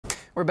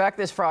We're back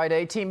this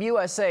Friday. Team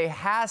USA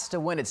has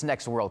to win its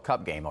next World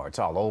Cup game or it's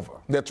all over.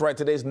 That's right.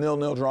 Today's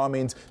 0-0 draw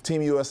means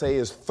Team USA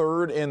is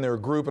third in their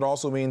group. It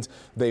also means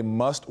they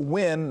must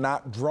win,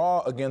 not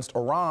draw against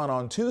Iran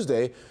on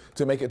Tuesday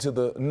to make it to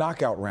the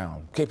knockout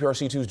round.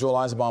 KPRC2's Joel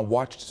Eisenbaum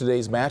watched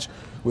today's match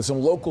with some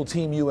local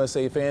Team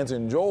USA fans.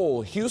 And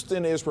Joel,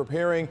 Houston is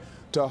preparing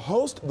to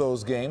host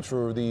those games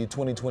for the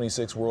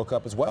 2026 World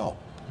Cup as well.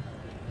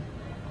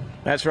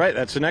 That's right.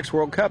 That's the next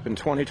World Cup in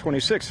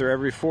 2026. They're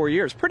every 4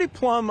 years. Pretty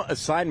plum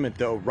assignment,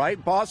 though, right?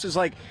 Boss is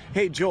like,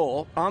 hey,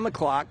 Joel, on the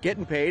clock,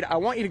 getting paid. I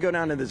want you to go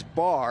down to this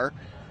bar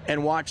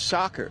and watch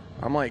soccer.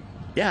 I'm like,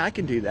 yeah, I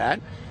can do that.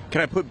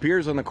 Can I put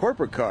beers on the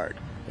corporate card?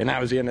 And that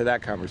was the end of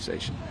that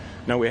conversation.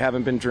 No, we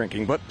haven't been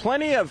drinking, but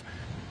plenty of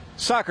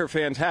soccer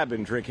fans have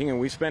been drinking, and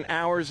we spent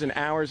hours and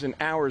hours and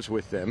hours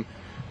with them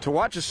to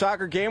watch a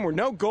soccer game where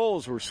no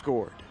goals were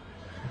scored.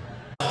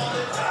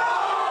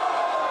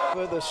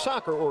 The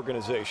soccer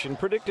organization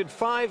predicted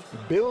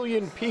 5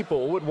 billion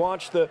people would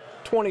watch the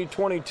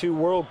 2022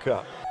 World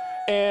Cup,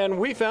 and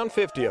we found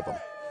 50 of them.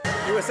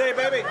 USA,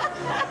 baby!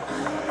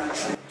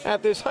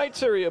 At this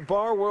Heights area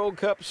bar, World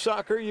Cup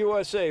Soccer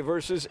USA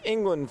versus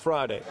England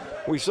Friday.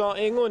 We saw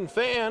England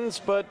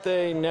fans, but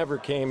they never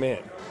came in.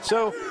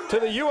 So, to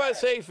the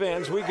USA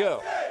fans we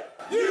go.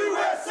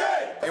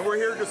 USA! And we're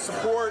here to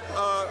support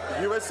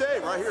USA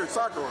right here,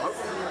 soccer.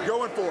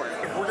 Going for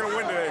it. We're going to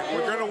win today.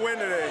 We're going to win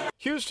today.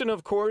 Houston,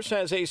 of course,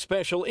 has a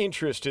special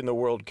interest in the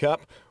World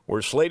Cup.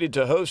 We're slated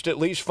to host at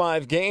least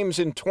 5 games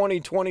in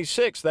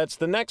 2026. That's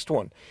the next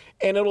one.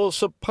 And it'll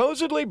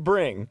supposedly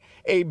bring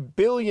 $1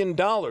 billion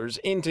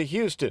into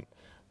Houston.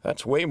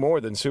 That's way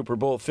more than Super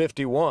Bowl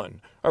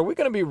 51. Are we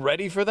going to be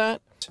ready for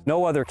that?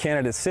 No other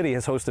candidate city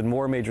has hosted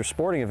more major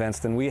sporting events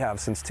than we have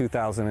since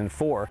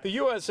 2004. The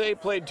USA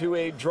played to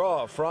a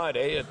draw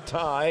Friday, a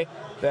tie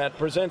that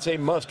presents a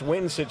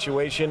must-win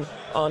situation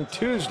on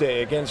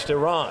Tuesday against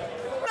Iran.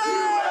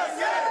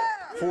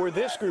 For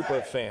this group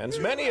of fans,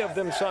 many of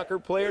them soccer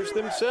players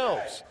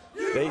themselves,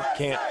 they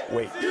can't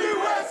wait.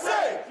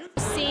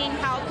 Seeing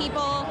how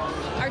people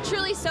are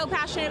truly so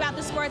passionate about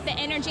the sport, the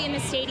energy in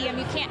the stadium,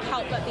 you can't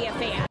help but be a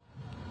fan.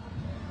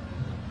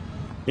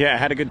 Yeah, I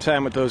had a good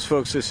time with those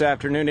folks this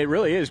afternoon. It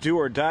really is do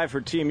or die for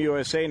Team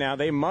USA now.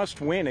 They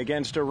must win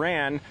against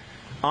Iran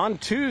on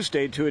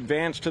Tuesday to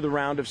advance to the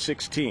round of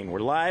 16. We're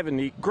live in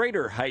the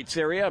Greater Heights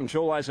area. I'm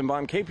Joel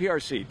Eisenbaum,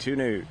 KPRC 2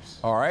 News.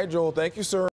 All right, Joel, thank you, sir.